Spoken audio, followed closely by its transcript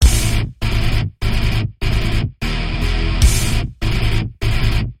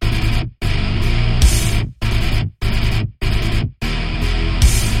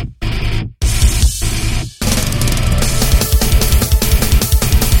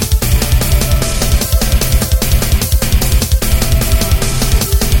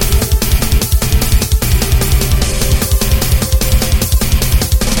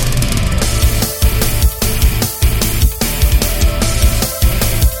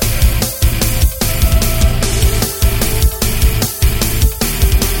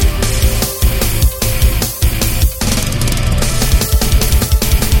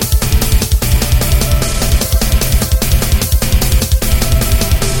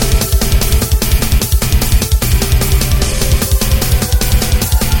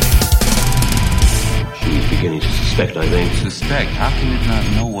suspect, I think. Suspect? How can it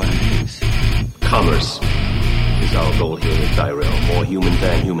not know what it is? Commerce is our goal here at Tyrell. More human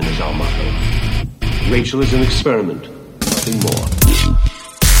than human is our motto. Rachel is an experiment, nothing more.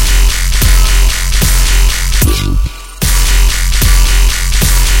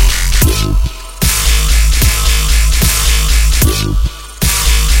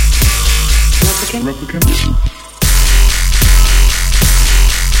 Replicant.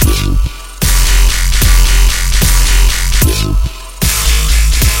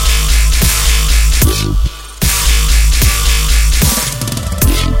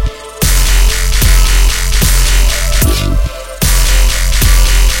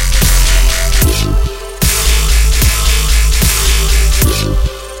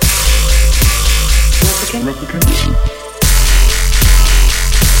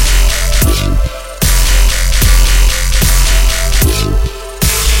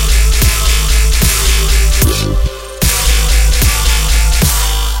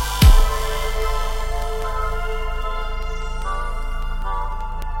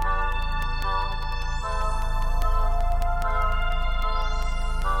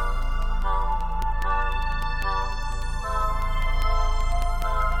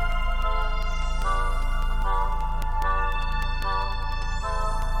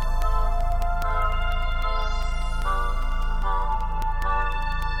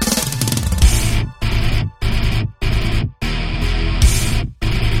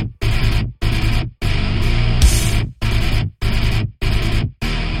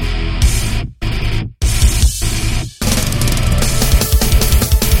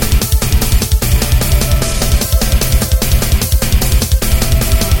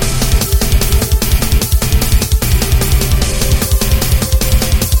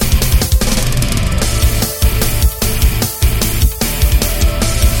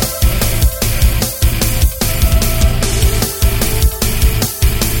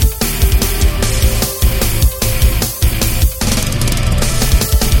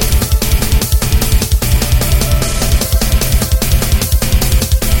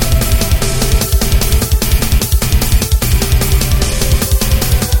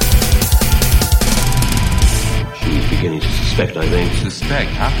 Suspect, I think.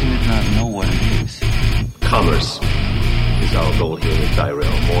 Suspect? How can it not know what it is? Commerce is our goal here at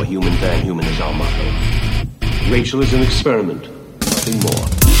Tyrell. More human than human is our motto. Rachel is an experiment, nothing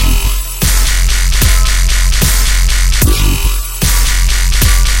more.